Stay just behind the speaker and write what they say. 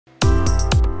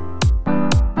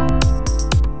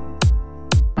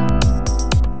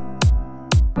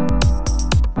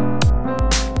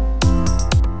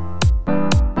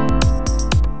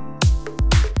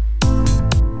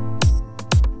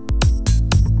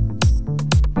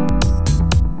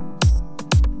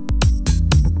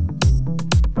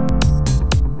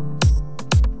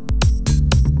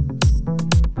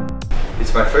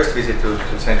visit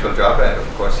to Central Java and of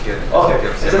course here in the city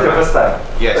of Is it your first time?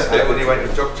 Yes, I only went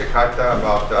to Jakarta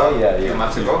about a few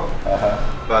months ago.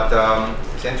 But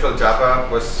Central Java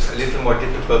was a little more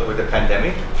difficult with the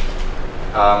pandemic.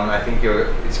 I think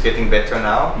it's getting better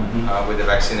now with the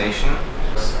vaccination.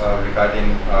 Regarding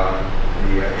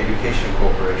the education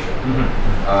cooperation,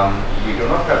 we do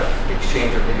not have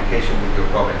exchange of education with your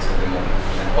province at the moment.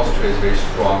 And Austria is very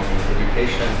strong in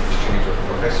education, exchange of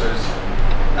professors,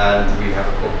 and we have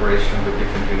a cooperation with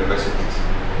different universities.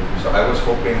 So I was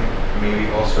hoping maybe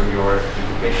also your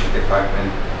education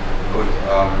department could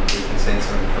we can send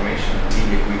some information, see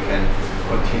if we can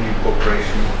continue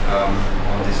cooperation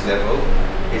on this level.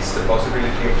 It's the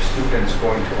possibility of students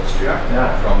going to Austria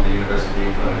from the university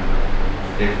in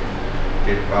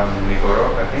Dibutuhkan,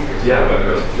 I think. It's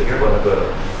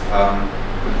Dibutuhkan.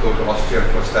 Could go to Austria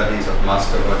for studies of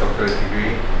master or doctorate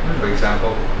degree, for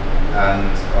example.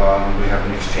 And we have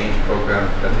an exchange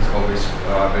program that is always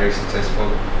very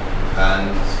successful.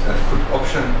 And that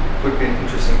could be an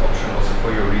interesting option also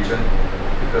for your region,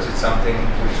 because it's something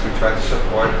which we try to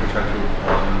support. We try to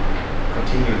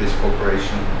continue this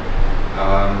cooperation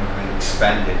and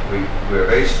expand it. We're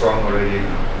very strong already.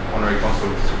 Honorary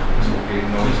Consul Suki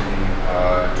knows in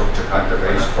Jakarta,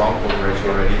 very strong cooperation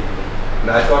already. And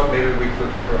I thought maybe we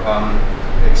could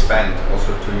expand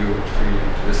also to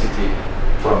the city.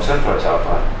 From Central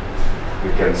Java,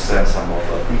 we can send some of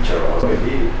a teacher, or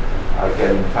maybe I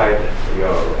can invite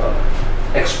your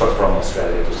expert from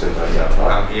Australia to Central Java.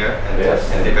 Come here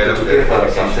and develop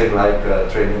something like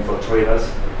training for trainers.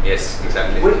 Yes,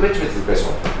 exactly. Which is the best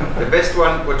one? The best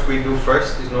one, what we do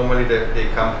first, is normally that they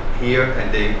come here and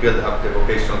they build up the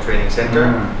vocational training center,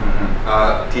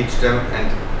 teach them, and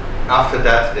after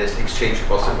that there's exchange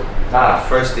possible.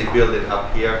 First they build it up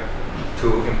here to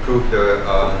improve the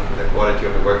quality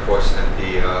of the workforce and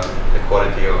the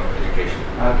quality of education.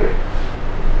 Okay.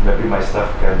 Maybe my staff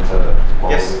can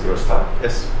follow with your staff.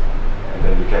 Yes. And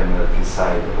then we can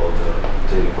decide about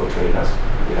the training for trainers.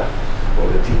 For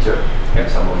the teacher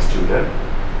and some of the student,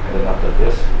 and then after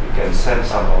this we can send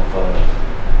some of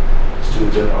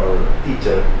student or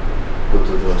teacher go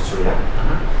to Austria,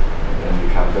 and then we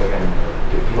come back and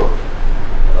develop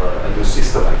a new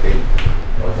system, I think,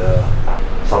 for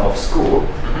some of school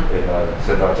in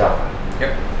Central Java.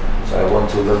 So I want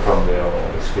to learn from their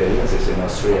experiences in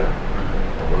Austria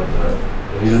about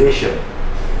the relation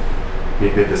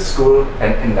between the school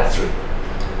and industry.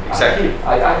 Exactly.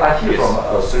 I hear from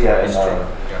Austria and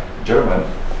German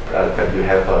that you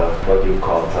have what you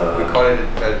call we call it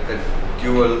a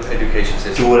dual education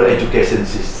system. Dual education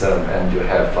system, and you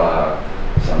have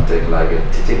something like a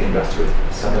teaching industry,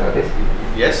 something like this.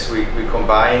 Yes, we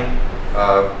combine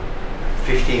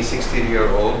 15,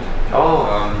 16-year-old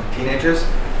teenagers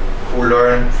who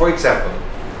learn, for example,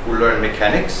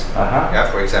 mechanics.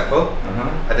 For example,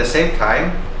 at the same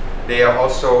time. They are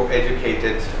also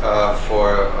educated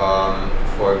for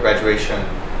graduation,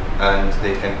 and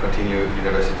they can continue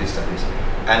university studies.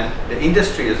 And the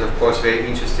industry is, of course, very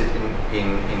interested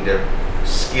in the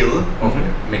skill of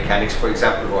mechanics, for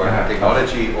example, or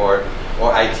technology, or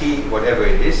IT, whatever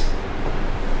it is.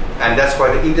 And that's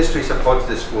why the industry supports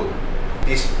the school.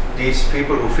 These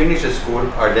people who finish the school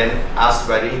are then asked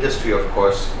by the industry, of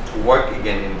course, to work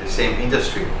again in the same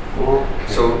industry.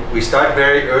 So we start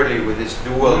very early with this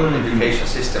dual education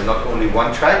system, not only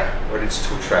one track, but it's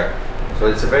two track. So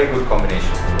it's a very good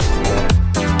combination.